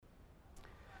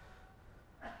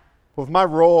Well, with my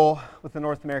role with the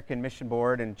North American Mission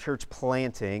Board and church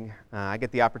planting, I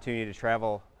get the opportunity to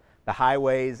travel the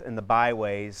highways and the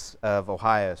byways of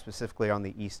Ohio, specifically on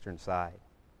the eastern side.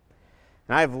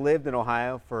 And I have lived in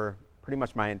Ohio for pretty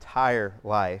much my entire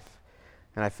life,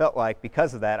 and I felt like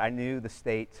because of that, I knew the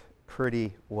state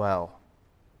pretty well.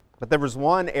 But there was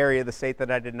one area of the state that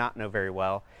I did not know very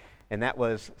well, and that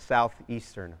was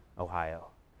southeastern Ohio.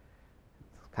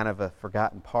 It's kind of a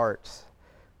forgotten part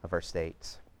of our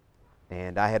state.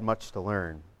 And I had much to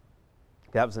learn.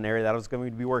 That was an area that I was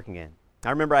going to be working in.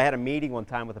 I remember I had a meeting one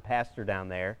time with a pastor down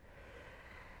there,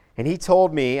 and he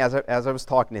told me, as I was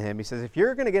talking to him, he says, if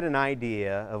you're going to get an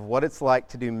idea of what it's like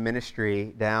to do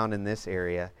ministry down in this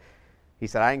area, he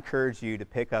said, I encourage you to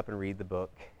pick up and read the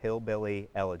book Hillbilly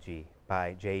Elegy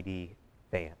by J.D.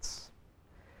 Vance.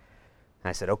 And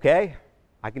I said, okay,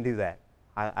 I can do that.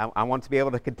 I want to be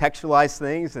able to contextualize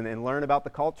things and learn about the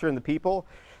culture and the people.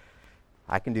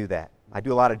 I can do that. I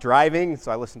do a lot of driving,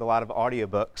 so I listen to a lot of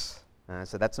audiobooks.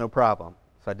 So that's no problem.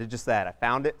 So I did just that. I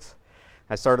found it.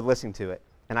 I started listening to it.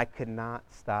 And I could not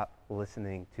stop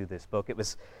listening to this book. It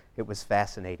was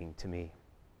fascinating to me.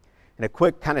 In a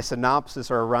quick kind of synopsis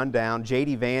or a rundown,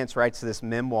 J.D. Vance writes this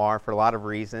memoir for a lot of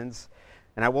reasons.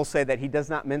 And I will say that he does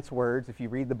not mince words if you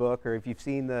read the book or if you've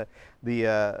seen the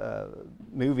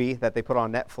movie that they put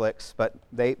on Netflix. But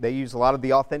they use a lot of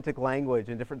the authentic language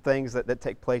and different things that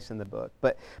take place in the book.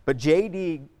 But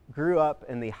J.D. grew up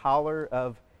in the holler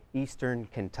of eastern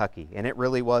Kentucky, and it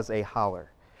really was a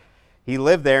holler. He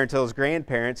lived there until his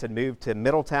grandparents had moved to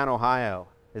Middletown, Ohio.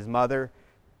 His mother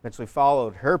eventually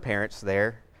followed her parents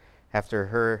there after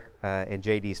her and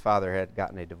J.D.'s father had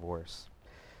gotten a divorce.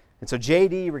 And so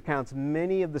J.D. recounts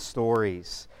many of the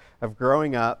stories of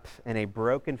growing up in a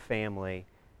broken family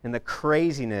and the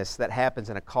craziness that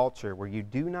happens in a culture where you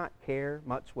do not care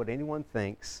much what anyone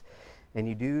thinks and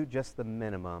you do just the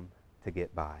minimum to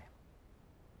get by.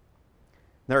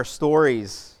 There are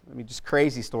stories, just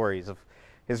crazy stories of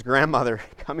his grandmother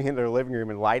coming into her living room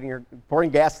and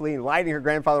pouring gasoline, lighting her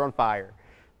grandfather on fire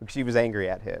because she was angry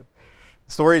at him.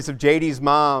 Stories of J.D.'s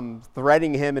mom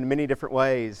threatening him in many different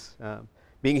ways,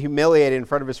 being humiliated in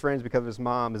front of his friends because of his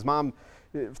mom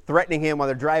threatening him while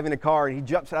they're driving a car, and he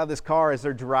jumps out of this car as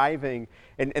they're driving,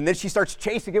 and then she starts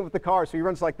chasing him with the car, so he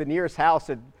runs like the nearest house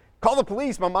and call the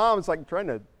police. My mom's like trying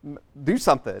to do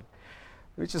something.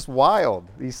 It's just wild,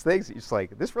 these things. You're just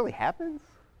like, this really happens?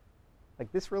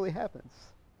 Like, this really happens?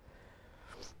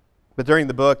 But during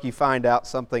the book, you find out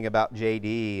something about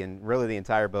J.D. and really the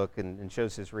entire book, and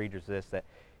shows his readers this, that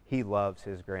he loves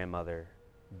his grandmother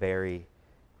very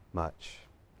much.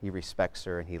 He respects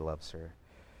her and he loves her.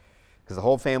 Because the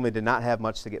whole family did not have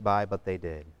much to get by, but they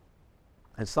did.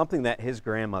 And something that his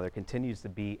grandmother continues to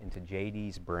beat into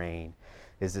J.D.'s brain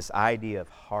is this idea of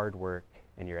hard work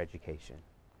and your education.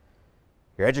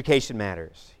 Your education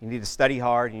matters. You need to study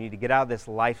hard. You need to get out of this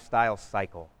lifestyle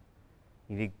cycle.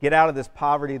 You need to get out of this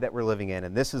poverty that we're living in.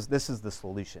 And this is the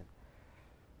solution.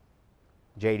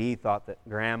 J.D. thought that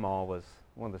Grandma was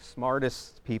one of the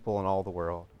smartest people in all the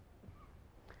world.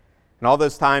 And all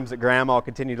those times that Grandma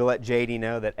continued to let J.D.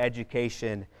 know that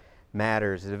education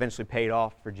matters, it eventually paid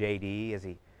off for J.D. as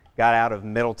he got out of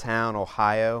Middletown,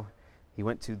 Ohio. He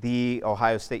went to the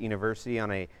Ohio State University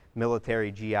on a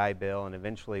military GI Bill and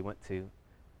eventually went to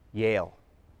Yale.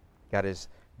 Got his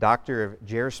Doctor of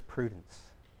Jurisprudence.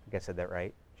 I think I said that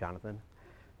right, Jonathan?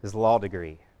 His law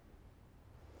degree.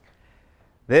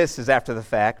 This is after the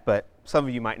fact, but some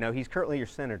of you might know he's currently your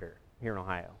senator here in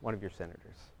Ohio, one of your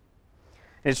senators.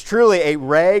 And it's truly a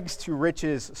rags to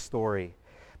riches story.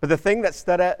 But the thing that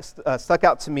stuck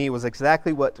out to me was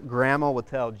exactly what Grandma would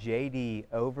tell J.D.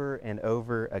 over and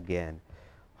over again.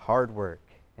 Hard work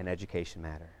and education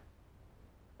matter.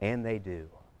 And they do.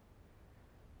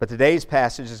 But today's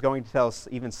passage is going to tell us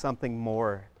even something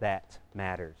more that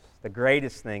matters. The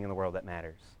greatest thing in the world that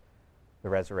matters. The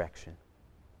resurrection.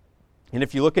 And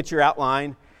if you look at your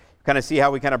outline, kind of see how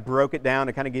we kind of broke it down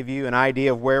to kind of give you an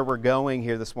idea of where we're going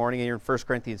here this morning. Here in 1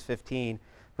 Corinthians 15,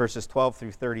 verses 12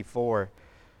 through 34.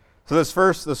 So those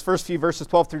first few verses,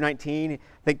 12 through 19, I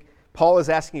think Paul is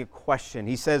asking a question.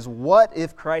 He says, what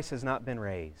if Christ has not been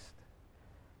raised?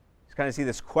 Just kind of see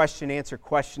this question, answer,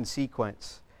 question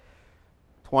sequence.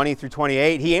 20 through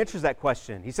 28, he answers that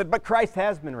question. He said, but Christ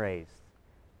has been raised.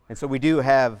 And so we do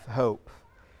have hope.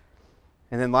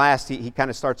 And then last, he kind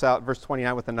of starts out verse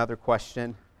 29 with another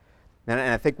question. And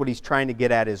I think what he's trying to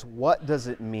get at is, what does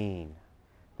it mean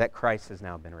that Christ has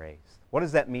now been raised? What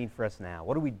does that mean for us now?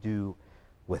 What do we do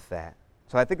with that?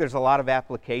 So I think there's a lot of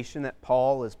application that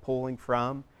Paul is pulling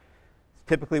from. It's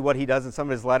typically what he does in some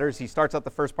of his letters. He starts out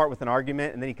the first part with an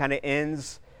argument, and then he kind of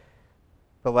ends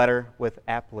the letter with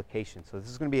application. So this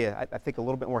is going to be, I think, a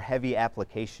little bit more heavy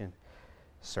application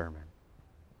sermon.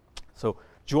 So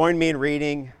join me in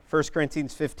reading 1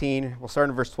 Corinthians 15. We'll start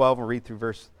in verse 12 and read through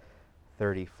verse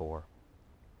 34.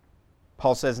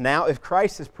 Paul says, "Now if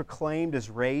Christ is proclaimed as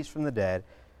raised from the dead,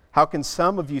 how can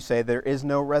some of you say there is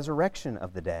no resurrection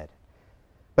of the dead?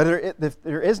 But if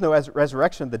there is no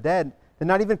resurrection of the dead, then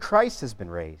not even Christ has been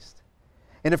raised.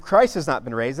 And if Christ has not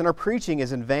been raised, then our preaching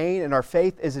is in vain and our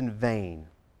faith is in vain.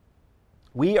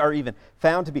 We are even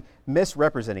found to be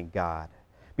misrepresenting God,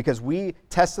 because we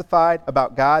testified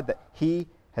about God that He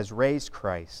has raised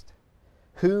Christ,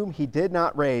 whom He did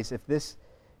not raise, if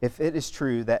it is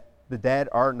true that the dead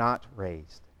are not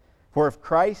raised. For if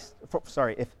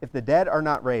the dead are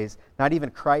not raised, not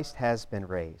even Christ has been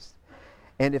raised.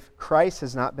 And if Christ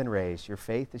has not been raised, your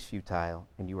faith is futile,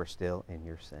 and you are still in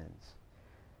your sins.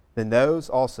 Then those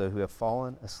also who have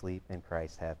fallen asleep in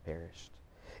Christ have perished.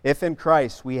 If in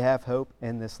Christ we have hope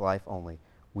in this life only,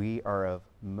 we are of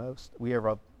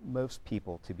most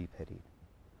people to be pitied.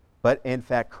 But in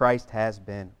fact, Christ has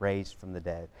been raised from the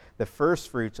dead, the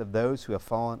firstfruits of those who have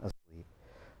fallen asleep.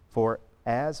 For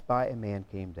as by a man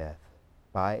came death,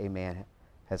 by a man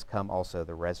has come also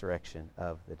the resurrection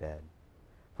of the dead.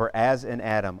 For as in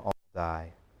Adam all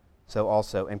die, so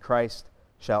also in Christ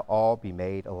shall all be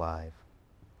made alive.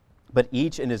 But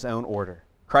each in his own order.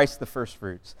 Christ the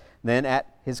firstfruits, then at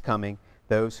His coming,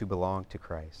 those who belong to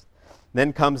Christ.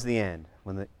 Then comes the end,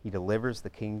 when He delivers the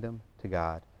kingdom to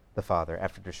God the Father,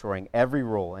 after destroying every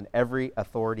rule and every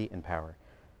authority and power.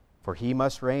 For He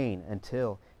must reign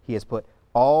until He has put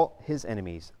all His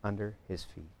enemies under His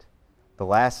feet. The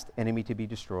last enemy to be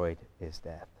destroyed is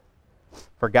death.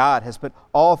 For God has put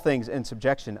all things in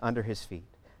subjection under His feet.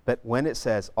 But when it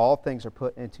says all things are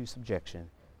put into subjection,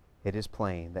 it is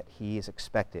plain that He is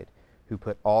expected who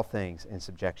put all things in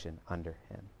subjection under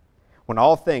Him. When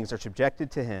all things are subjected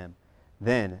to Him,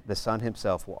 then the Son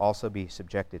Himself will also be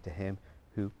subjected to Him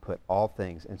who put all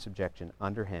things in subjection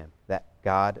under Him, that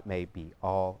God may be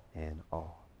all in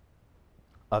all.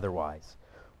 Otherwise,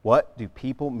 what do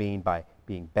people mean by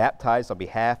being baptized on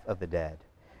behalf of the dead?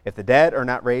 If the dead are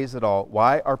not raised at all,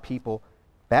 why are people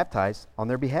baptized on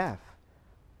their behalf?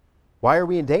 Why are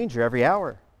we in danger every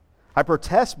hour? I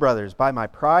protest, brothers, by my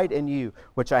pride in you,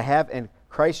 which I have in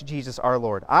Christ Jesus our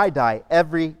Lord. I die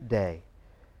every day.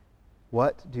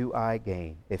 What do I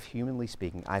gain if, humanly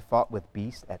speaking, I fought with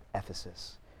beasts at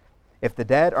Ephesus? If the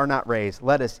dead are not raised,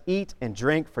 let us eat and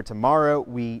drink, for tomorrow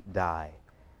we die.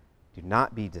 Do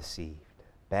not be deceived.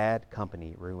 Bad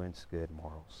company ruins good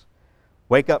morals.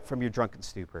 Wake up from your drunken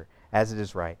stupor, as it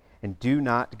is right, and do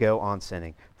not go on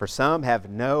sinning. For some have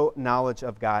no knowledge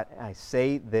of God, and I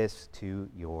say this to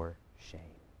your shame.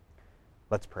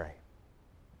 Let's pray.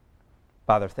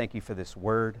 Father, thank You for this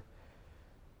word.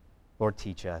 Lord,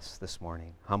 teach us this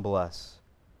morning. Humble us.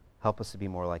 Help us to be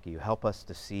more like You. Help us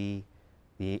to see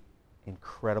the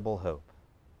incredible hope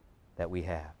that we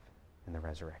have in the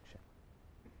resurrection.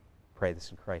 Pray this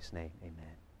in Christ's name.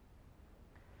 Amen.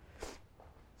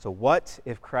 So what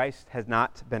if Christ has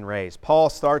not been raised? Paul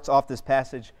starts off this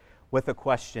passage with a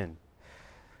question.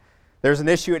 There's an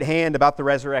issue at hand about the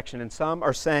resurrection, and some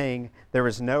are saying there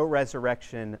is no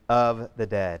resurrection of the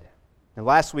dead. And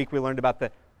last week we learned about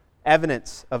the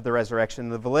evidence of the resurrection,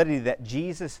 the validity that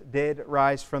Jesus did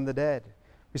rise from the dead.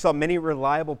 We saw many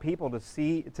reliable people to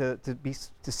see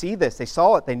this. They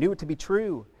saw it. They knew it to be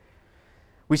true.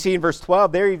 We see in verse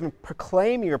 12, they're even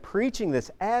proclaiming or preaching this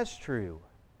as true.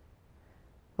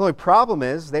 The only problem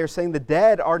is they're saying the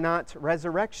dead are not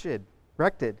resurrected.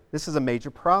 This is a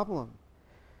major problem.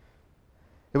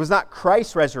 It was not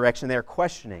Christ's resurrection they are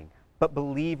questioning, but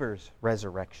believers'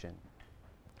 resurrection.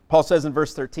 Paul says in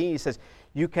verse 13, he says,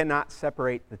 you cannot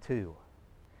separate the two.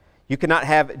 You cannot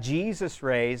have Jesus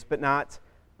raised, but not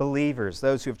believers,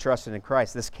 those who have trusted in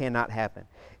Christ. This cannot happen.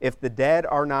 If the dead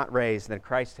are not raised, then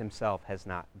Christ Himself has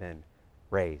not been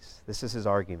raised. This is his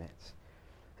argument.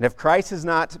 And if Christ has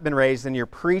not been raised, then your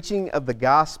preaching of the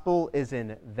gospel is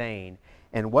in vain,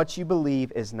 and what you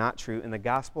believe is not true, and the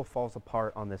gospel falls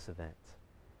apart on this event.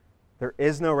 There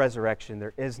is no resurrection.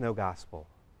 There is no gospel.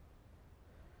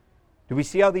 Do we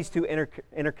see how these two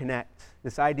interconnect?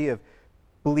 This idea of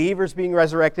believers being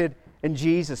resurrected and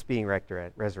Jesus being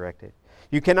resurrected.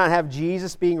 You cannot have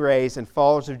Jesus being raised and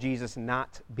followers of Jesus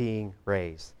not being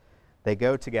raised. They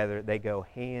go together. They go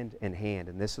hand in hand,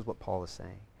 and this is what Paul is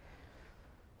saying.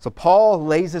 So Paul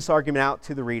lays this argument out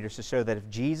to the readers to show that if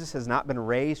Jesus has not been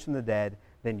raised from the dead,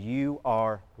 then you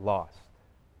are lost.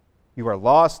 You are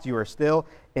lost, you are still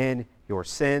in your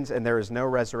sins, and there is no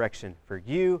resurrection for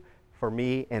you, for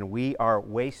me, and we are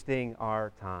wasting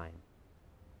our time.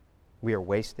 We are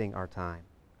wasting our time.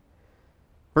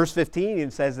 Verse 15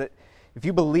 even says that if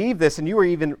you believe this, and you are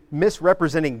even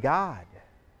misrepresenting God.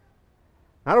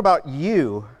 Not about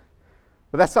you,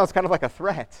 but that sounds kind of like a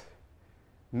threat.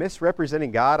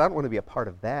 Misrepresenting God, I don't want to be a part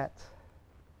of that.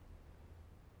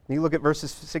 And you look at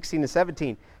verses 16 and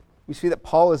 17, you see that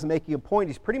Paul is making a point.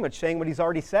 He's pretty much saying what he's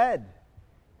already said.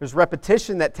 There's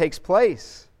repetition that takes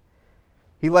place.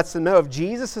 He lets them know if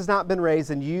Jesus has not been raised,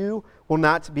 then you will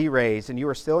not be raised, and you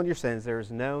are still in your sins. There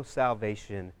is no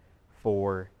salvation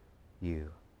for you.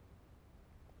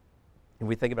 And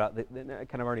we think about, I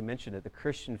kind of already mentioned it, the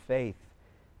Christian faith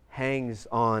hangs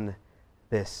on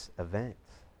this event.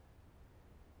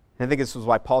 And I think this is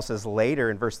why Paul says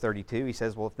later in verse 32, he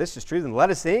says, well, if this is true, then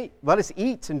let us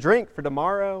eat and drink, for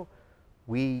tomorrow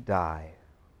we die.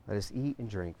 Let us eat and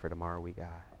drink, for tomorrow we die.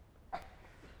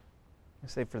 I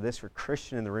say for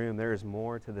Christian in the room, there is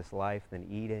more to this life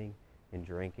than eating and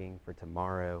drinking, for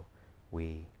tomorrow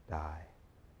we die.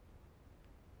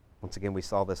 Once again, we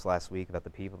saw this last week about the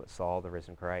people that saw the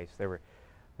risen Christ. There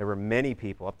were many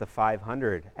people, up to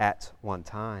 500 at one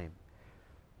time.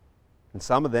 And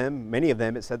some of them, many of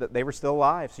them, it said that they were still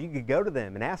alive. So you could go to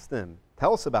them and ask them,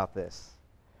 tell us about this.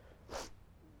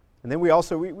 And then we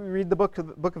read the book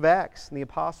of Acts and the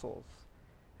apostles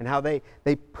and how they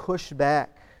pushed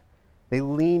back. They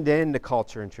leaned into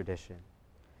culture and tradition.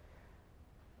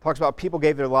 It talks about people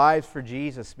gave their lives for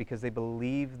Jesus because they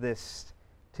believed this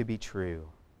to be true.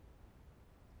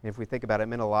 And if we think about it, it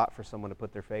meant a lot for someone to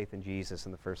put their faith in Jesus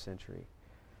in the first century.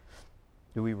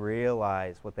 Do we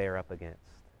realize what they are up against?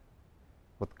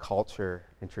 What culture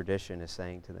and tradition is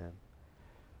saying to them?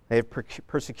 They have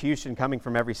persecution coming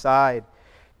from every side,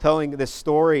 telling this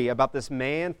story about this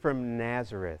man from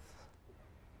Nazareth.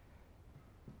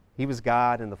 He was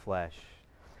God in the flesh,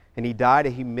 and he died a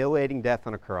humiliating death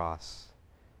on a cross.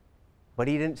 But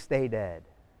he didn't stay dead.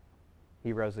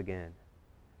 He rose again.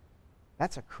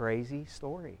 That's a crazy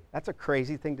story. That's a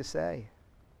crazy thing to say.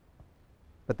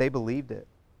 But they believed it.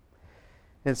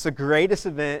 And it's the greatest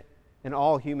event in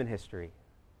all human history.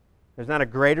 There's not a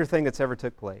greater thing that's ever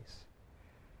took place.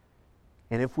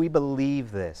 And if we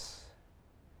believe this,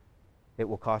 it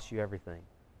will cost you everything.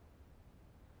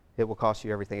 It will cost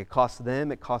you everything. It costs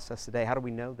them, it costs us today. How do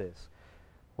we know this?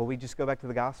 Well, we just go back to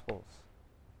the Gospels.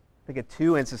 I think of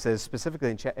two instances,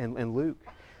 specifically in Luke.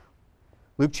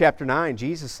 Luke chapter 9,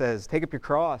 Jesus says, take up your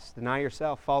cross, deny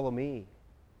yourself, follow me.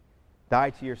 Die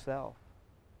to yourself.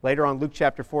 Later on, Luke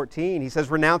chapter 14, he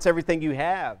says, renounce everything you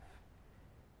have.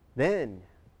 Then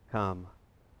come,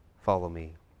 follow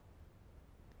me.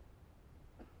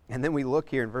 And then we look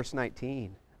here in verse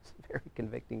 19. It's a very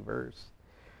convicting verse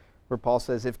where Paul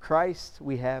says, if Christ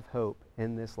we have hope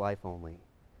in this life only,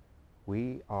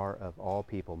 we are of all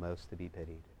people most to be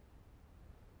pitied.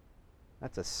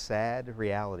 That's a sad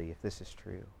reality if this is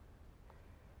true.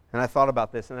 And I thought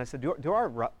about this and I said, do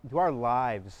our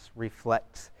lives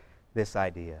reflect this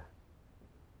idea?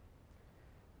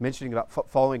 Mentioning about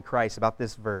following Christ, about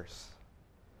this verse.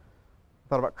 I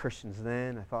thought about Christians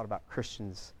then. I thought about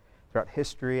Christians throughout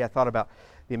history. I thought about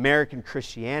the American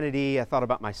Christianity. I thought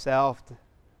about myself.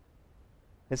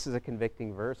 This is a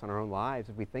convicting verse on our own lives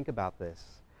if we think about this.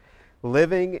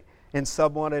 Living in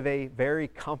somewhat of a very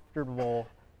comfortable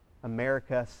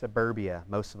America suburbia,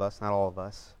 most of us, not all of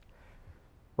us.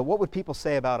 But what would people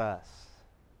say about us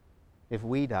if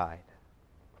we died?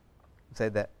 Say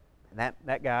that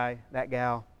guy, that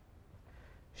gal,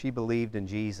 she believed in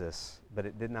Jesus, but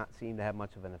it did not seem to have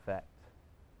much of an effect.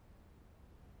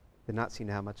 Did not seem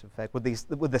to have much effect. Would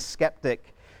the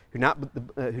skeptic who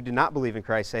did not believe in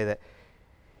Christ say that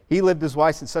he lived his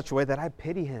life in such a way that I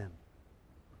pity him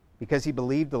because he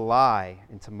believed a lie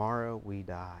and tomorrow we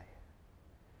die?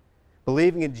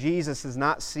 Believing in Jesus does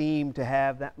not seem to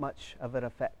have that much of an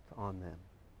effect on them.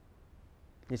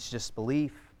 It's just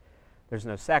belief. There's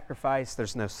no sacrifice.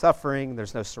 There's no suffering.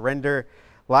 There's no surrender.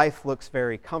 Life looks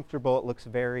very comfortable. It looks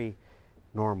very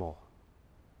normal.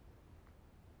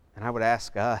 And I would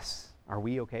ask us, are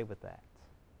we okay with that?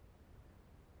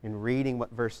 In reading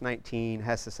what verse 19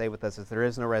 has to say with us, is there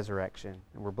is no resurrection,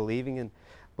 and we're believing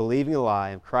a lie,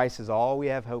 and Christ is all we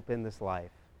have hope in this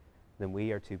life, then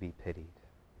we are to be pitied.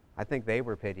 I think they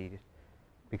were pitied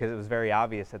because it was very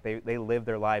obvious that they lived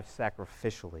their lives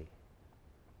sacrificially.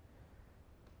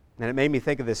 And it made me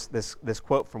think of this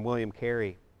quote from William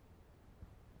Carey.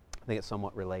 I think it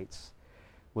somewhat relates.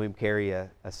 William Carey, a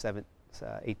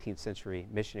 18th century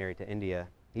missionary to India,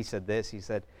 he said this. He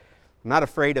said, I'm not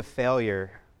afraid of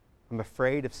failure. I'm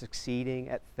afraid of succeeding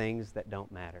at things that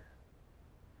don't matter.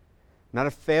 I'm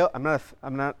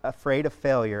not afraid of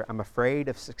failure. I'm afraid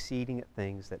of succeeding at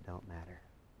things that don't matter.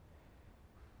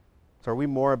 So are we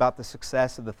more about the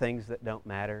success of the things that don't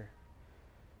matter?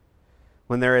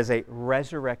 when there is a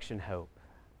resurrection hope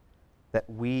that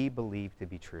we believe to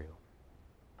be true.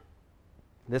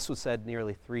 This was said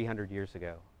nearly 300 years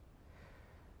ago.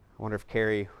 I wonder if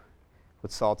Carey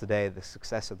would saw today the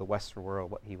success of the Western world,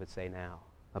 what he would say now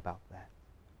about that.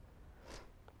 I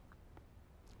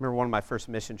remember one of my first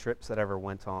mission trips that I ever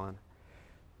went on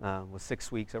was 6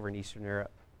 weeks over in Eastern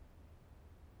Europe.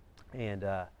 And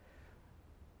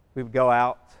we would go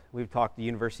out, we would talk to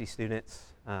university students,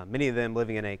 many of them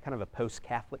living in a kind of a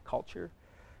post-Catholic culture.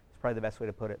 It's probably the best way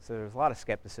to put it. So there was a lot of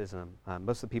skepticism.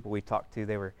 Most of the people we talked to,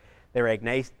 they were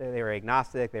agnostic,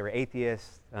 they were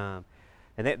atheists, and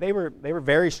they were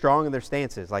very strong in their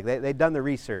stances. Like they'd done the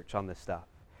research on this stuff.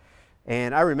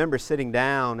 And I remember sitting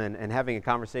down and having a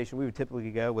conversation. We would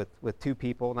typically go with two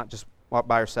people, not just walk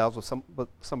by ourselves, with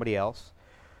somebody else.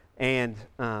 And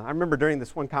I remember during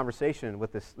this one conversation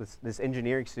with this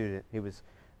engineering student, he was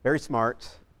very smart,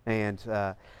 and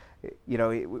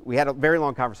we had a very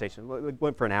long conversation. We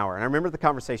went for an hour. And I remember the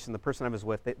conversation, the person I was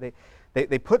with,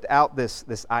 they put out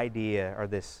this idea, or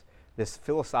this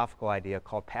philosophical idea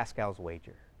called Pascal's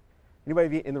wager.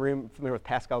 Anybody in the room familiar with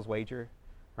Pascal's wager?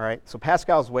 All right, so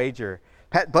Pascal's wager,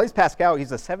 Blaise Pascal,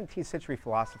 he's a 17th century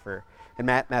philosopher and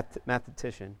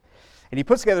mathematician. And he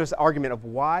puts together this argument of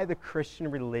why the Christian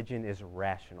religion is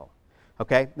rational.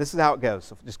 Okay, this is how it goes,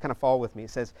 so just kind of follow with me. It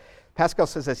says, Pascal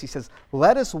says this, he says,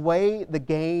 let us weigh the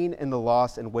gain and the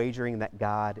loss in wagering that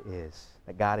God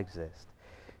exists.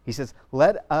 He says,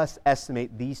 let us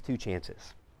estimate these two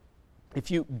chances.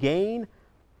 If you gain,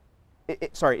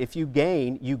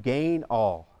 you gain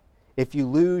all. If you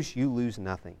lose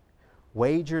nothing.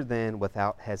 Wager then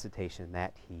without hesitation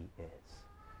that he is.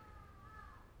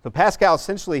 So Pascal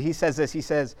essentially, he says this, he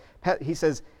says,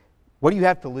 what do you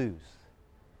have to lose?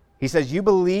 He says, you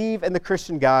believe in the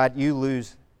Christian God, you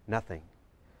lose nothing.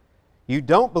 You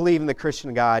don't believe in the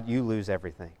Christian God, you lose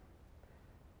everything.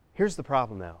 Here's the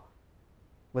problem, though,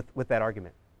 with that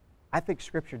argument. I think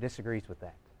Scripture disagrees with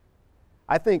that.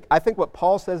 I think what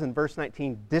Paul says in verse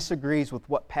 19 disagrees with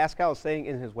what Pascal is saying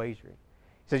in his wagering.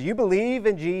 He says, you believe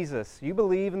in Jesus, you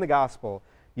believe in the gospel,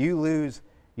 you lose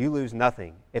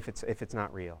nothing if it's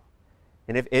not real.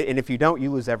 And if you don't, you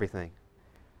lose everything.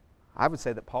 I would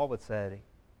say that Paul would say,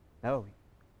 no,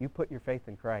 you put your faith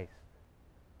in Christ.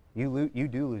 You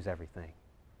do lose everything.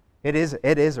 It is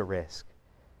a risk,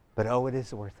 but it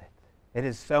is worth it. It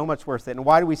is so much worth it. And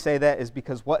why do we say that? Is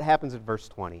because what happens in verse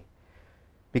 20?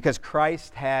 Because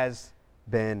Christ has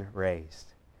been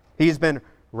raised. He has been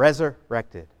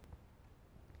resurrected.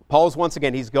 Paul's once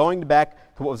again, he's going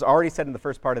back to what was already said in the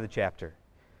first part of the chapter.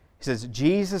 He says,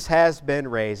 Jesus has been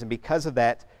raised, and because of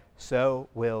that, so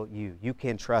will you. You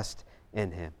can trust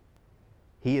in him.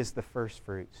 He is the first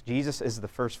fruits. Jesus is the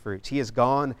first fruits. He has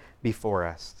gone before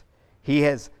us. He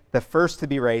is the first to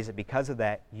be raised, and because of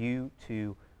that, you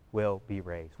too will be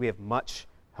raised. We have much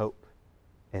hope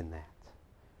in that.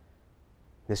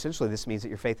 And essentially, this means that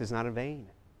your faith is not in vain.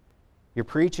 Your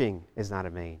preaching is not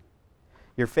in vain.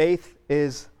 Your faith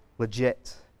is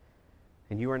legit,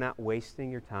 and you are not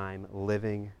wasting your time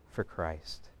living for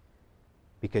Christ,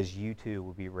 because you too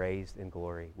will be raised in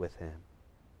glory with him.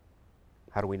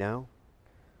 How do we know?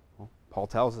 Well, Paul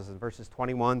tells us in verses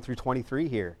 21 through 23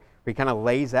 here, where he kind of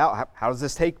lays out how does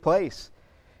this take place.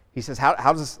 He says,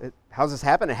 how does this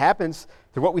happen? It happens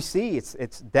through what we see.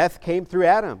 It's death came through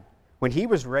Adam when he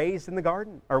was raised in the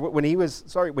garden, or when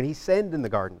he sinned in the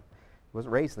garden. He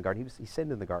wasn't raised in the garden, he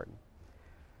sinned in the garden.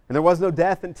 And there was no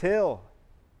death until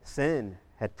sin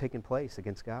had taken place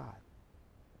against God.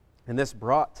 And this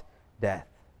brought death.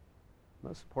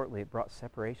 Most importantly, it brought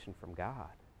separation from God.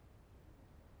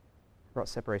 It brought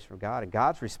separation from God. And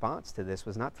God's response to this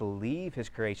was not to leave his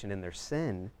creation in their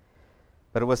sin,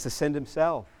 but it was to send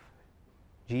himself,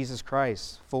 Jesus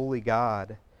Christ, fully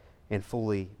God and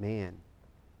fully man.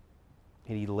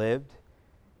 And he lived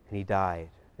and he died.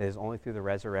 It is only through the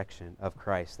resurrection of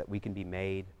Christ that we can be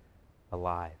made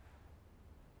alive,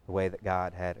 the way that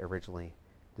God had originally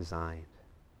designed.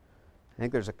 I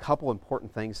think there's a couple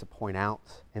important things to point out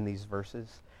in these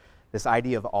verses. This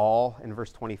idea of all in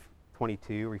verse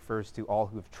 22 refers to all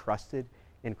who have trusted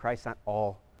in Christ, not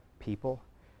all people.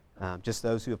 Just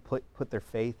those who have put their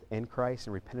faith in Christ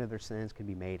and repented of their sins can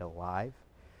be made alive.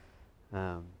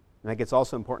 And I think it's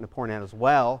also important to point out as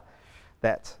well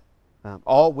that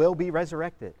all will be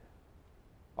resurrected.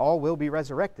 All will be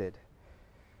resurrected.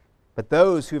 But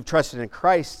those who have trusted in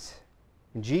Christ,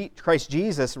 Christ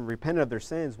Jesus, and repented of their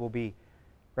sins will be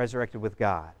resurrected with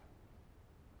God.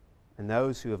 And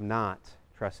those who have not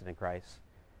trusted in Christ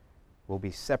will be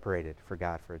separated for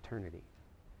God for eternity.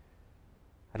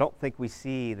 I don't think we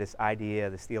see this idea,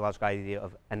 this theological idea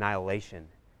of annihilation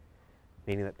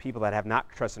meaning that people that have not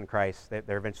trusted in Christ,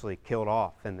 they're eventually killed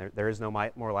off, and there is no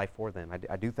more life for them.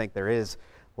 I do think there is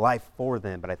life for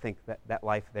them, but I think that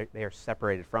life, they are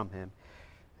separated from him.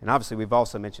 And obviously, we've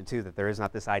also mentioned, too, that there is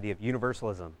not this idea of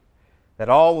universalism, that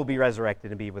all will be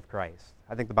resurrected and be with Christ.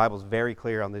 I think the Bible is very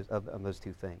clear on those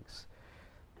two things.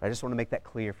 But I just want to make that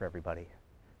clear for everybody.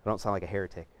 I don't sound like a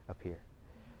heretic up here.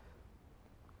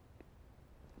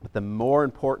 But the more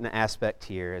important aspect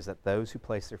here is that those who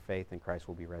place their faith in Christ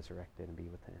will be resurrected and be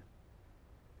with him.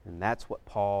 And that's what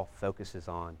Paul focuses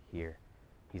on here.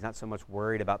 He's not so much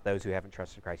worried about those who haven't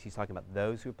trusted Christ. He's talking about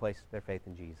those who place their faith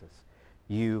in Jesus.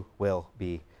 You will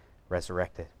be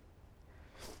resurrected.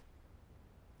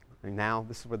 And now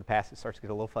this is where the passage starts to get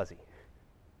a little fuzzy.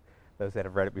 Those that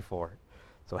have read it before.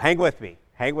 So hang with me.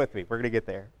 Hang with me. We're going to get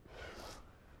there.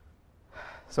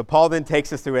 So Paul then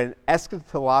takes us through an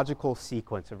eschatological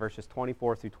sequence of verses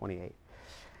 24 through 28.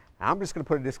 Now, I'm just going to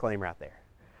put a disclaimer out there.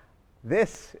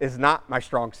 This is not my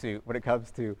strong suit when it comes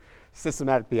to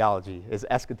systematic theology, is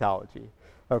eschatology.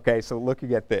 Okay, so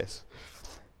looking at this.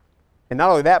 And not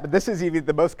only that, but this is even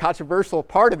the most controversial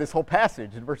part of this whole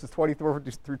passage in verses 24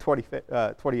 through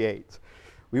 28.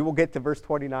 We will get to verse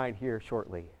 29 here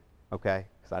shortly, okay?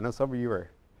 Because I know some of you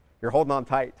you're holding on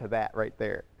tight to that right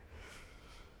there.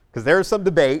 Because there is some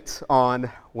debate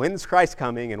on when is Christ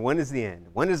coming and when is the end?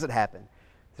 When does it happen?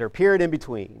 Is there a period in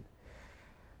between?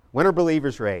 When are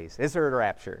believers raised? Is there a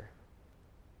rapture?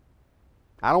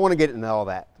 I don't want to get into all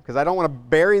that because I don't want to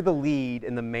bury the lead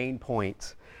in the main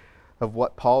point of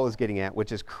what Paul is getting at,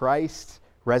 which is Christ's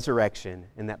resurrection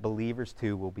and that believers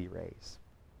too will be raised.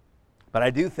 But I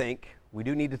do think we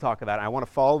do need to talk about it. I want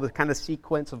to follow the kind of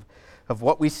sequence of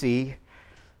what we see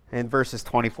in verses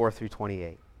 24 through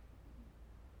 28.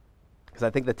 Because I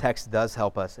think the text does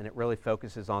help us, and it really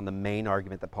focuses on the main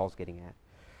argument that Paul's getting at.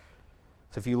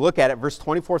 So if you look at it, verse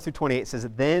 24 through 28 says,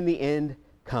 then the end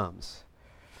comes.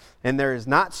 And there is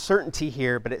not certainty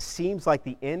here, but it seems like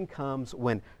the end comes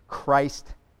when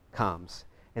Christ comes.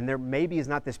 And there maybe is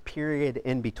not this period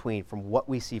in between from what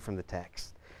we see from the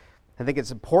text. I think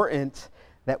it's important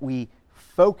that we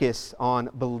focus on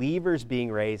believers being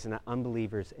raised and not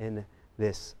unbelievers in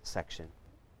this section.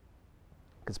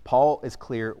 Because Paul is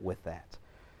clear with that.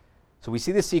 So we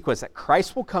see the sequence that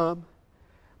Christ will come,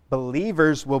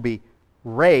 believers will be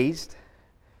raised,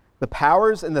 the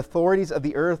powers and the authorities of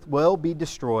the earth will be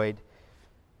destroyed,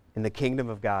 and the kingdom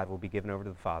of God will be given over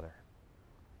to the Father.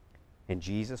 And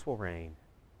Jesus will reign,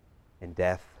 and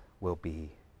death will be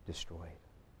destroyed.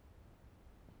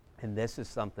 And this is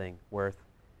something worth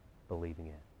believing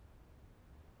in.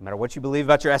 No matter what you believe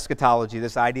about your eschatology,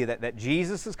 this idea that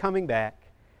Jesus is coming back,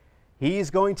 he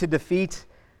is going to defeat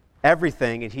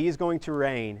everything, and he is going to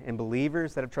reign, and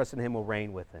believers that have trusted in him will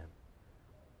reign with him.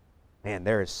 Man,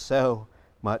 there is so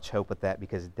much hope with that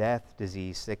because death,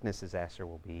 disease, sickness, disaster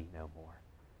will be no more.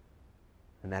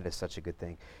 And that is such a good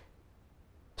thing.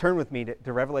 Turn with me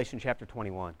to Revelation chapter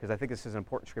 21, because I think this is an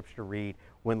important scripture to read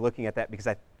when looking at that, because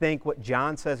I think what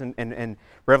John says in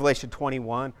Revelation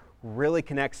 21 really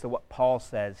connects to what Paul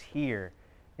says here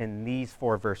in these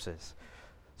 4 verses.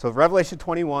 So Revelation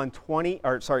 21,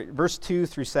 verse 2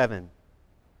 through 7.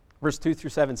 Verse 2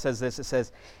 through 7 says this. It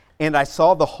says, and I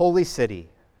saw the holy city,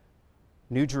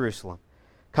 New Jerusalem,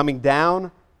 coming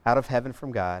down out of heaven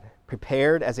from God,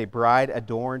 prepared as a bride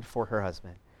adorned for her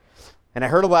husband. And I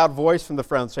heard a loud voice from the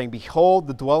throne saying, behold,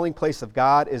 the dwelling place of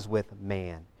God is with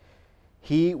man.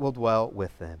 He will dwell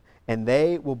with them, and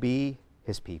they will be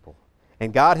his people.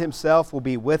 And God himself will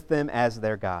be with them as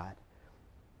their God.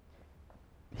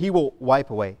 He will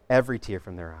wipe away every tear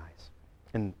from their eyes,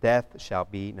 and death shall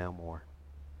be no more.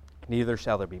 Neither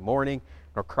shall there be mourning,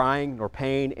 nor crying, nor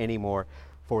pain anymore,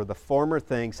 for the former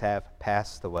things have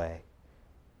passed away.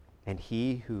 And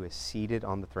he who is seated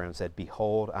on the throne said,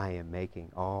 behold, I am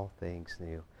making all things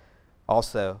new.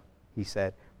 Also, he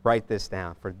said, write this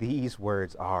down, for these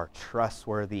words are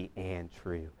trustworthy and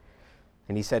true.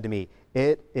 And he said to me,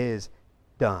 it is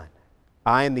done.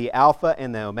 I am the Alpha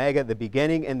and the Omega, the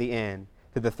beginning and the end.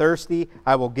 To the thirsty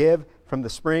I will give from the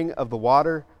spring of the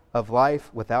water of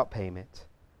life without payment.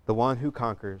 The one who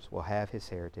conquers will have his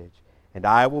heritage, and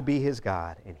I will be his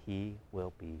God, and he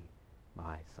will be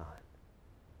my son.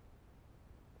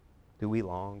 Do we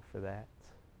long for that?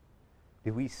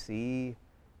 Do we see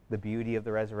the beauty of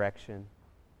the resurrection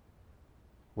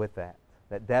with that?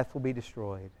 That death will be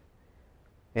destroyed.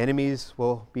 Enemies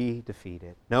will be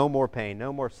defeated. No more pain,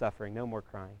 no more suffering, no more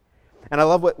crying. And I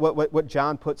love what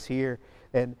John puts here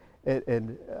in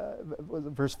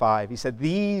verse 5. He said,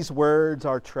 these words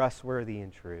are trustworthy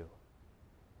and true.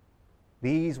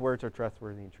 These words are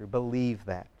trustworthy and true. Believe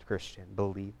that, Christian.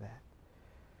 Believe that.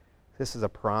 This is a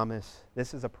promise.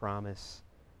 This is a promise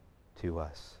to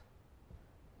us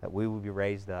that we will be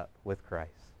raised up with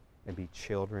Christ and be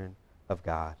children of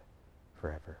God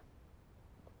forever.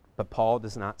 But Paul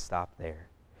does not stop there.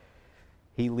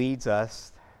 He leads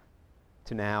us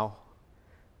to now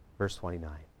verse 29.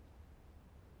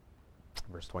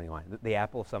 Verse 21, the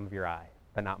apple of some of your eye,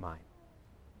 but not mine.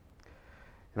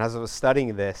 And as I was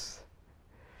studying this,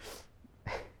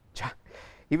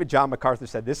 even John MacArthur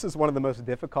said this is one of the most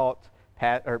difficult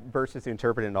verses to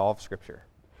interpret in all of Scripture.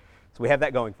 So we have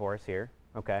that going for us here,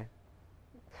 okay?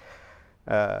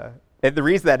 And the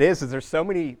reason that is there's so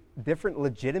many different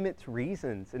legitimate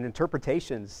reasons and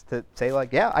interpretations to say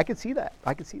like, yeah, I can see that.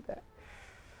 I can see that.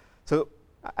 So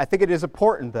I think it is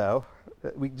important, though,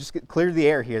 that we just clear the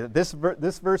air here, that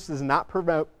this verse does not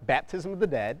promote baptism of the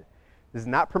dead. It does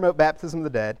not promote baptism of the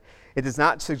dead. It does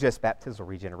not suggest baptismal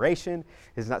regeneration.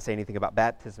 It does not say anything about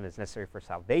baptism is necessary for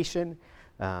salvation.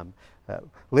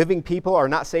 Living people are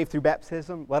not saved through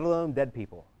baptism, let alone dead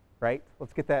people, right?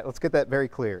 Let's get that very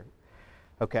clear,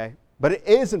 okay? But it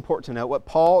is important to note what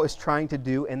Paul is trying to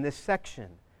do in this section,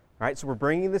 right? So we're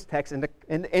bringing this text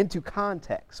into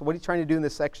context. So what he's trying to do in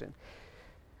this section.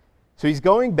 So he's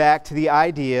going back to the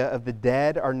idea of the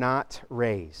dead are not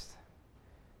raised.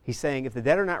 He's saying if the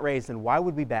dead are not raised, then why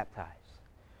would we baptize?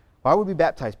 Why would we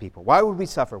baptize people? Why would we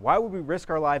suffer? Why would we risk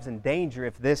our lives in danger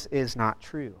if this is not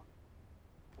true?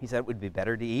 He said it would be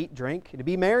better to eat, drink, to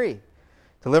be merry,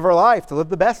 to live our life, to live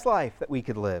the best life that we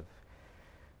could live,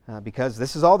 because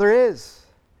this is all there is.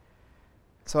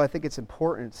 So I think it's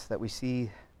important that we see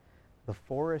the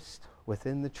forest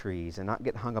within the trees and not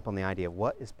get hung up on the idea of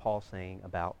what is Paul saying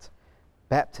about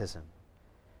baptism.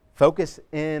 Focus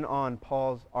in on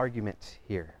Paul's argument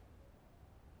here.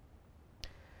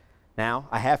 Now,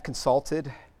 I have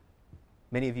consulted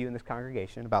many of you in this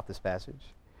congregation about this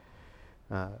passage.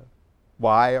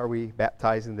 Why are we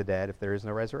baptizing the dead if there is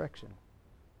no resurrection?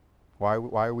 Why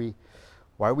are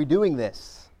we doing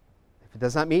this if it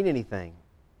does not mean anything?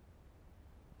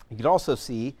 You could also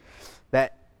see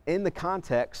that in the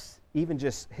context, even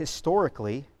just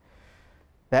historically,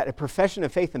 that a profession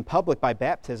of faith in public by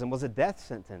baptism was a death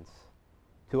sentence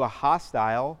to a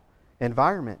hostile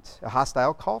environment, a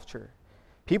hostile culture.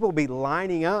 People would be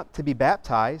lining up to be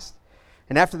baptized,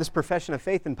 and after this profession of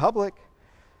faith in public,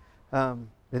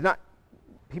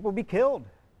 people would be killed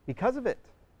because of it.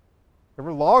 There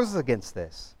were laws against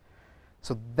this.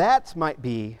 So that might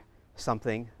be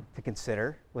something to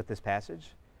consider with this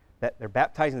passage, that they're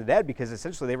baptizing the dead because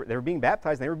essentially they were being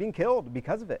baptized and they were being killed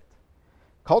because of it,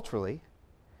 culturally.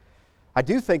 I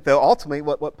do think, though, ultimately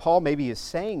what Paul maybe is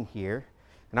saying here,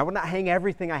 and I would not hang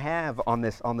everything I have on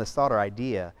this thought or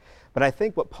idea, but I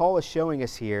think what Paul is showing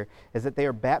us here is that they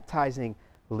are baptizing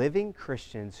living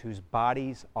Christians whose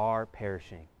bodies are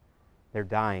perishing. They're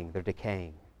dying, they're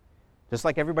decaying, just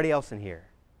like everybody else in here,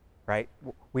 right?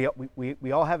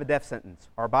 We all have a death sentence.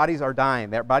 Our bodies are dying,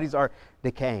 their bodies are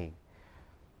decaying.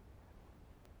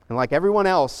 And like everyone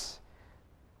else,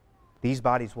 these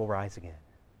bodies will rise again.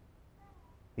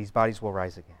 These bodies will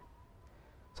rise again.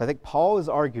 So I think Paul is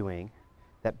arguing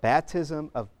that baptism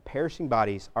of perishing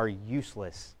bodies are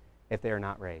useless if they are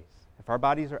not raised. If our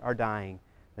bodies are dying,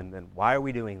 then why are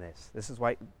we doing this? This is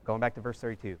why, going back to verse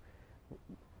 32,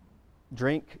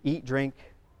 eat, drink,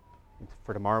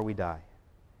 for tomorrow we die.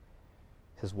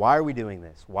 He says, why are we doing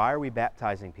this? Why are we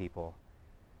baptizing people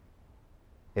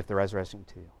if the resurrection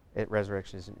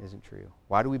isn't true?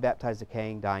 Why do we baptize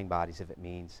decaying, dying bodies if it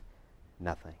means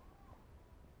nothing?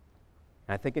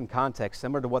 And I think in context,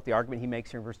 similar to what the argument he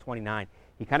makes here in verse 29,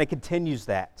 he kind of continues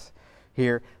that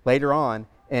here later on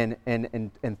in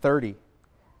 30,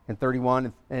 and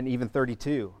 31, and even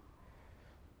 32,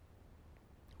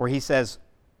 where he says,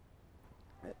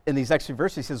 in these next few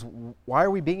verses, he says, why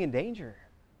are we being in danger?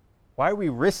 Why are we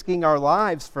risking our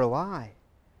lives for a lie?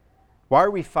 Why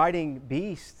are we fighting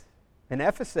beasts in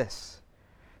Ephesus?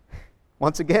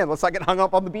 Once again, let's not get hung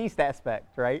up on the beast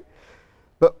aspect, right?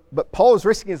 But Paul is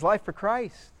risking his life for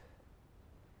Christ.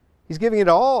 He's giving it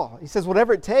all. He says,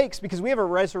 whatever it takes, because we have a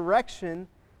resurrection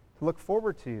to look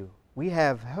forward to. We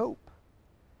have hope.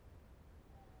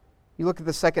 You look at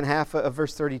the second half of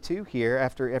verse 32 here,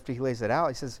 after he lays it out,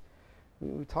 he says,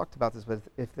 we talked about this, but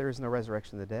if there is no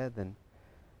resurrection of the dead, then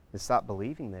stop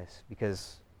believing this,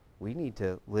 because we need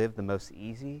to live the most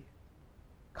easy,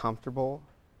 comfortable,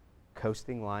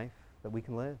 coasting life that we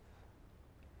can live.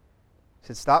 He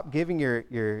said, stop giving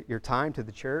your time to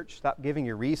the church. Stop giving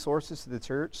your resources to the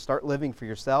church. Start living for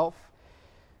yourself.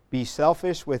 Be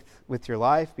selfish with your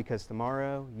life, because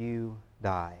tomorrow you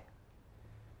die.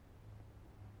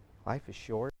 Life is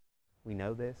short. We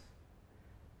know this.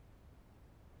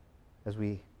 As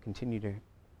we continue to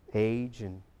age,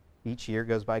 and each year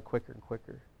goes by quicker and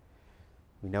quicker.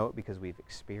 We know it because we've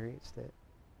experienced it.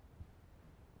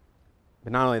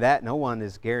 But not only that, no one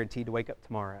is guaranteed to wake up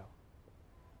tomorrow.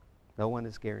 No one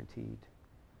is guaranteed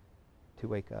to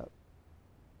wake up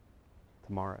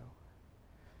tomorrow.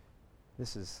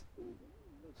 This has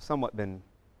somewhat been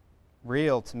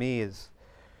real to me as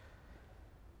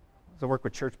I work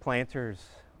with church planters.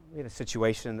 We had a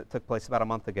situation that took place about a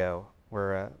month ago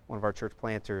where one of our church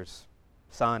planters'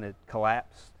 son had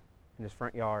collapsed in his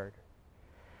front yard.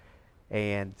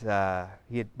 And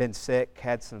he had been sick,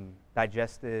 had some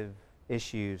digestive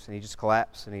issues, and he just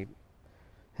collapsed. And him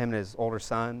and his older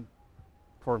son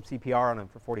performed CPR on him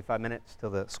for 45 minutes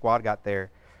till the squad got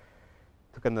there.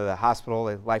 Took him to the hospital.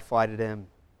 They life-flighted him.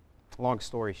 Long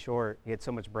story short, he had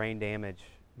so much brain damage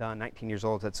done. 19 years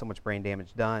old, had so much brain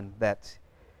damage done that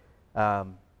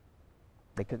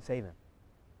they couldn't save him.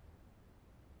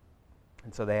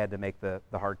 And so they had to make the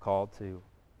hard call to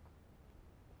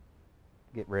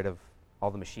get rid of all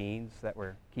the machines that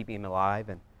were keeping him alive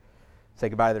and say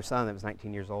goodbye to their son that was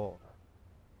 19 years old.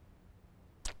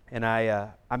 And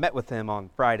I met with him on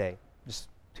Friday, just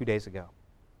 2 days ago.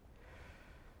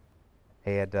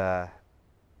 And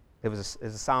it was a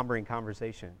sombering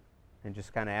conversation, and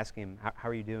just kind of asking him, how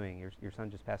are you doing? Your son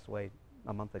just passed away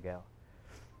a month ago.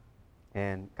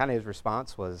 And kind of his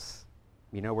response was,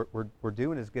 we're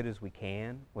doing as good as we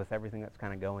can with everything that's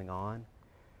kind of going on.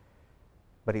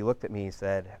 But he looked at me and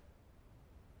said,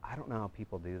 I don't know how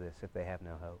people do this if they have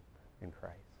no hope in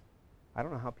Christ. I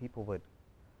don't know how people would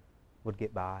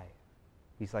get by.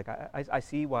 He's like, I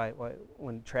see why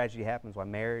when tragedy happens, why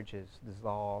marriage is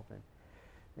dissolved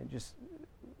and just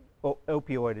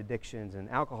opioid addictions and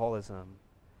alcoholism.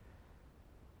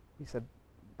 He said,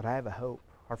 but I have a hope.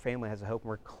 Our family has a hope, and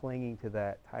we're clinging to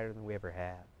that tighter than we ever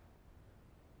have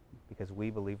because we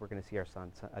believe we're going to see our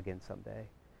son again someday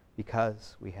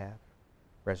because we have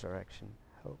resurrection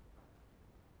hope.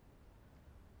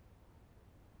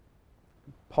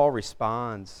 Paul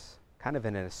responds kind of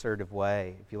in an assertive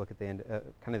way. If you look at the end,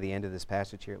 kind of the end of this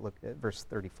passage here, look at verse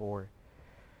 34.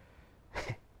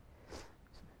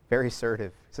 Very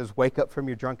assertive. It says, wake up from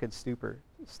your drunken stupor.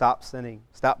 Stop sinning.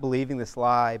 Stop believing this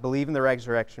lie. Believe in the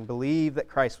resurrection. Believe that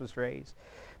Christ was raised.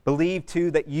 Believe,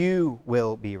 too, that you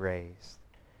will be raised.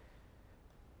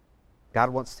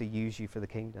 God wants to use you for the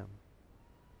kingdom.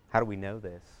 How do we know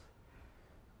this?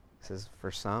 It says,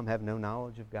 for some have no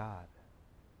knowledge of God.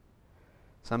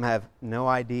 Some have no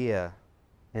idea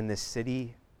in this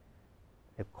city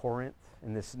of Corinth,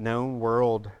 in this known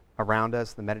world around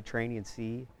us, the Mediterranean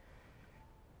Sea.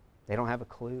 They don't have a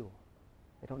clue.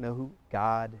 They don't know who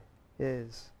God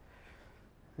is.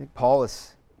 I think Paul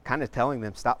is kind of telling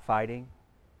them, stop fighting,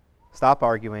 stop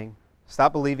arguing,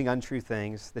 stop believing untrue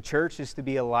things. The church is to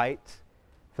be a light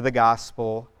for the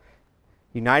gospel,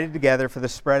 united together for the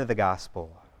spread of the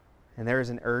gospel. And there is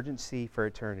an urgency for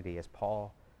eternity as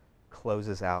Paul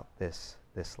closes out this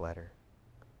letter.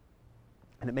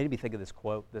 And it made me think of this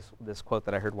quote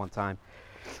that I heard one time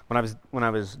when I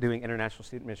was doing international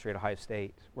student ministry at Ohio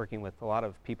State, working with a lot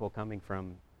of people coming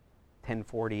from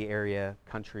 1040 area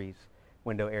countries,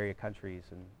 window area countries,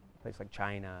 and places like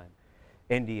China and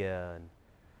India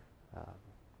and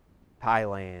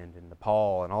Thailand and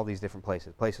Nepal and all these different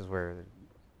places where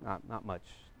there's not much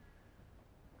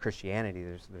Christianity.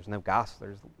 There's no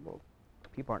gospel.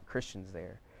 People aren't Christians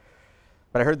there.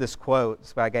 But I heard this quote.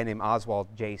 It's by a guy named Oswald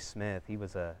J. Smith. He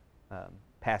was a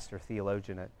pastor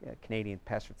theologian, a Canadian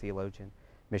pastor theologian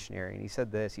missionary. And he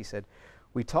said this. He said,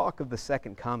 we talk of the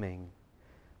second coming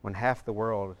when half the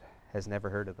world has never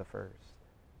heard of the first.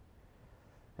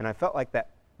 And I felt like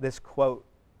this quote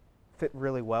fit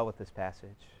really well with this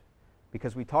passage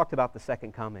because we talked about the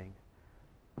second coming,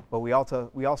 but we also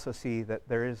see that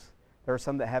there are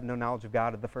some that have no knowledge of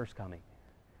God of the first coming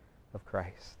of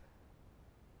Christ.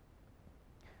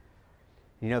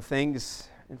 Things,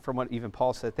 and from what even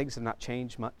Paul said, things have not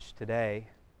changed much today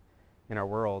in our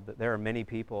world, that there are many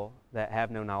people that have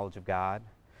no knowledge of God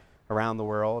around the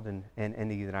world and in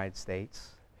the United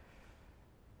States.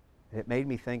 It made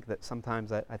me think that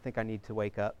sometimes I think I need to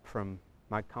wake up from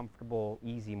my comfortable,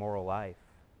 easy moral life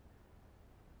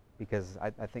because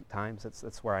I think times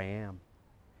that's where I am.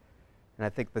 And I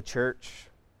think the church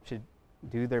should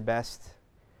do their best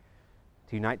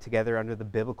to unite together under the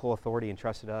biblical authority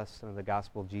entrusted us under the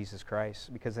gospel of Jesus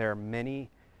Christ, because there are many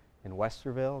in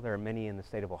Westerville, there are many in the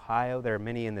state of Ohio, there are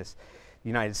many in this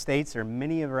United States, there are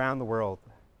many around the world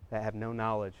that have no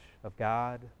knowledge of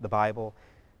God, the Bible,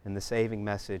 and the saving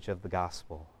message of the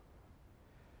gospel.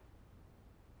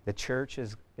 The church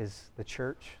is the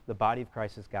church, the body of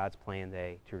Christ is God's plan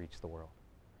A to reach the world.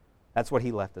 That's what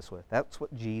he left us with. That's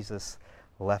what Jesus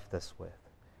left us with.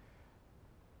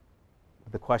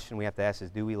 The question we have to ask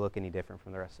is, do we look any different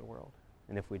from the rest of the world?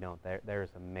 And if we don't, there is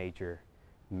a major,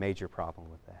 major problem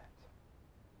with that.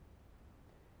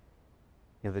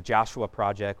 The Joshua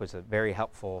Project was a very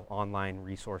helpful online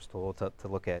resource tool to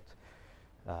look at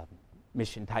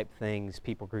mission-type things,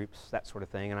 people groups, that sort of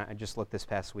thing. And I just looked this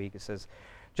past week. It says,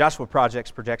 Joshua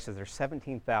Project projects that there's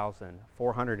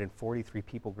 17,443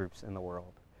 people groups in the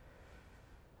world.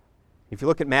 If you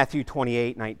look at Matthew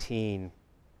 28:19,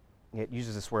 it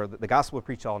uses this word, the gospel will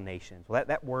preach to all nations. Well,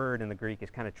 that word in the Greek is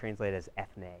kind of translated as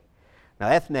ethne. Now,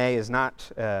 ethne is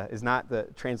not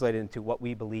translated into what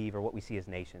we believe or what we see as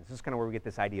nations. This is kind of where we get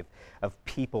this idea of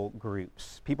people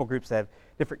groups. People groups that have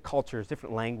different cultures,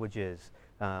 different languages,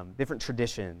 different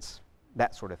traditions,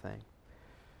 that sort of thing.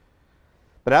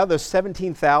 But out of those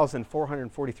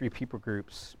 17,443 people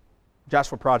groups,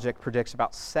 Joshua Project predicts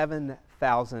about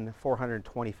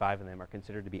 7,425 of them are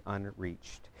considered to be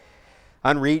unreached.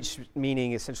 Unreached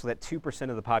meaning essentially that 2%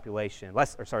 of the population,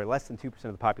 less than 2%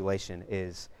 of the population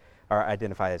are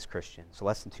identified as Christian. So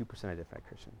less than 2% identified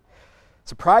Christian.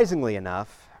 Surprisingly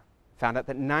enough, found out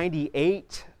that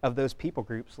 98 of those people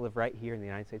groups live right here in the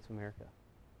United States of America,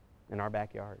 in our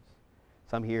backyards.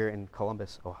 Some here in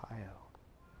Columbus, Ohio.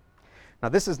 Now,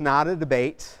 this is not a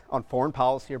debate on foreign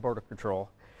policy or border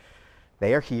control.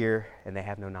 They are here, and they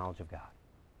have no knowledge of God.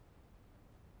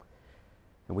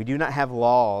 And we do not have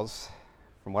laws,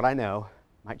 from what I know,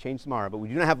 might change tomorrow, but we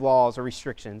do not have laws or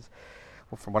restrictions,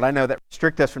 from what I know, that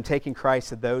restrict us from taking Christ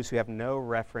to those who have no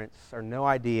reference or no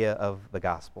idea of the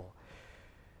gospel.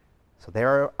 So there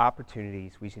are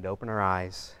opportunities. We need to open our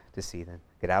eyes to see them.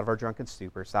 Get out of our drunken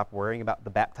stupor. Stop worrying about the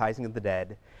baptizing of the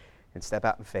dead. And step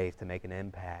out in faith to make an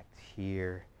impact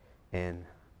here in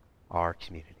our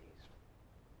communities.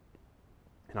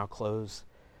 And I'll close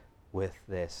with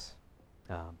this.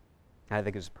 I think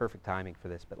it was perfect timing for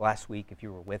this. But last week, if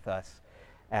you were with us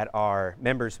at our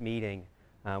members' meeting,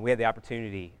 we had the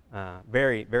opportunity,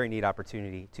 very, very neat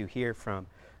opportunity, to hear from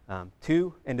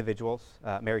two individuals,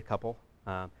 married couple,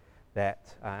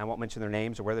 that I won't mention their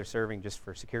names or where they're serving just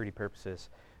for security purposes,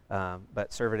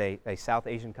 but serve at a South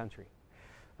Asian country.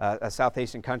 A South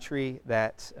Asian country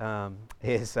that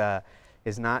is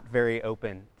not very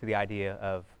open to the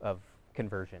idea of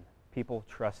conversion, people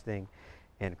trusting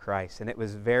in Christ. And it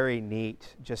was very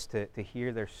neat just to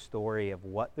hear their story of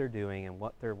what they're doing and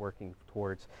what they're working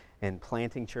towards and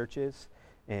planting churches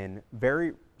in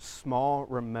very small,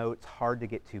 remote,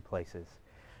 hard-to-get-to places.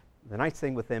 The nice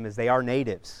thing with them is they are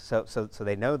natives, so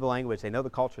they know the language, they know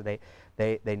the culture, they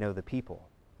know the people.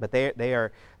 But they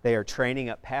are training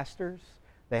up pastors.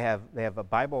 They have a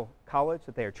Bible college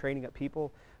that they are training up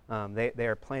people. They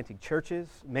are planting churches,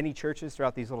 many churches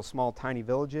throughout these little small tiny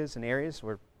villages and areas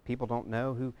where people don't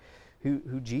know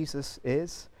who Jesus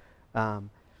is.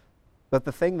 But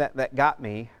the thing that got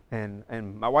me,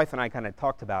 and my wife and I kind of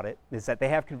talked about it, is that they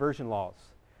have conversion laws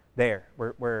there,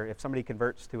 where if somebody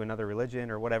converts to another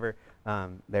religion or whatever,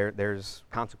 there's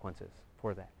consequences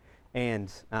for that.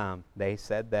 And they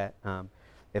said that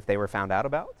if they were found out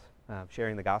about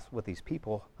sharing the gospel with these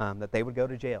people, that they would go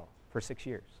to jail for 6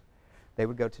 years. They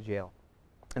would go to jail.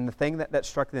 And the thing that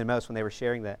struck them the most when they were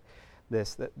sharing that they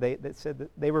said that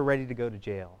they were ready to go to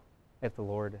jail if the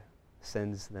Lord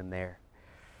sends them there.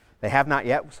 They have not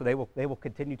yet, so they will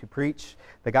continue to preach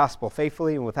the gospel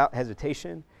faithfully and without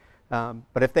hesitation.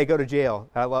 But if they go to jail,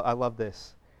 I love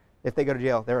this. If they go to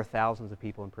jail, there are thousands of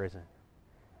people in prison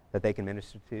that they can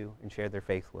minister to and share their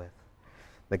faith with.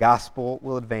 The gospel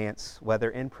will advance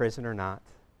whether in prison or not.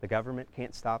 The government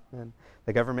can't stop them.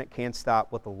 The government can't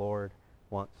stop what the Lord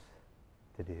wants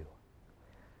to do.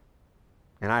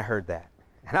 And I heard that,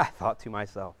 and I thought to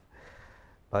myself,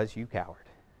 Buzz, you coward.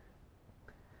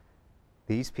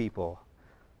 These people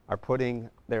are putting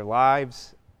their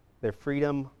lives, their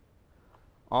freedom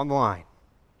on the line.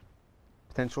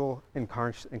 Potential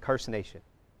incarceration.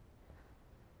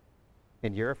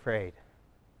 And you're afraid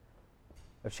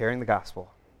of sharing the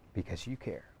gospel because you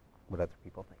care what other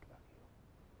people think about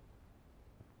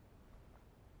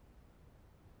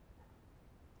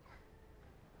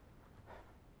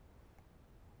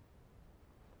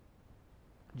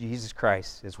you. Jesus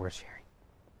Christ is worth sharing.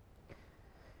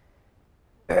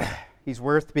 He's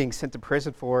worth being sent to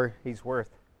prison for. He's worth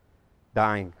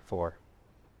dying for.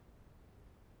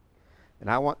 And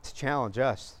I want to challenge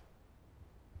us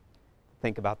to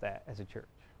think about that as a church.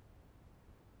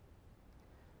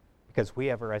 Because we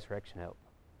have a resurrection hope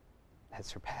that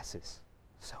surpasses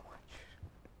so much.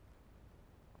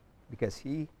 Because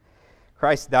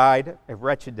Christ died a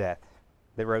wretched death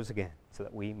that rose again so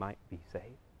that we might be saved.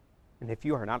 And if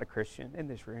you are not a Christian in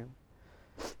this room,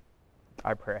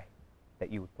 I pray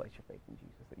that you would place your faith in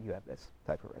Jesus, that you have this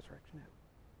type of resurrection hope.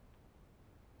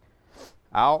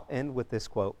 I'll end with this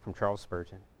quote from Charles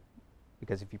Spurgeon,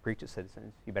 because if you preach at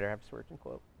Citizens, you better have a Spurgeon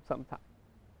quote sometime.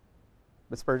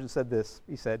 But Spurgeon said this.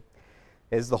 He said,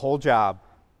 "It is the whole job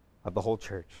of the whole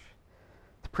church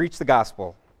to preach the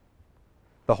gospel,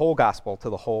 the whole gospel to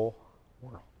the whole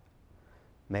world.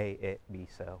 May it be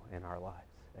so in our lives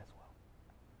as well."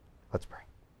 Let's pray.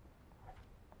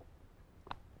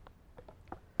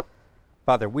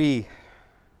 Father, we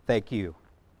thank you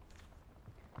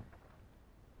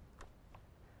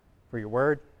for your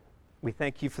word. We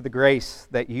thank you for the grace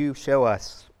that you show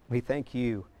us. We thank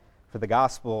you for the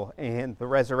gospel and the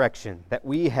resurrection, that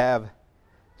we have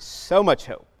so much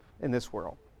hope in this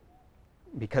world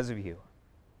because of you.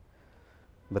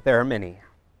 But there are many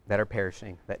that are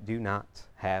perishing that do not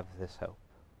have this hope.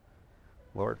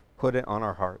 Lord, put it on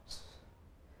our hearts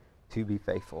to be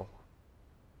faithful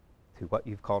to what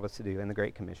you've called us to do in the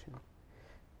Great Commission,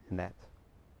 and that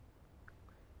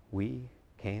we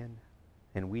can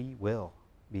and we will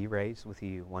be raised with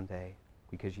you one day,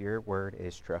 because your word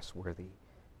is trustworthy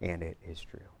and it is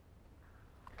true.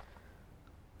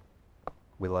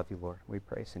 We love you, Lord. We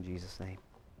praise in Jesus' name.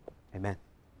 Amen.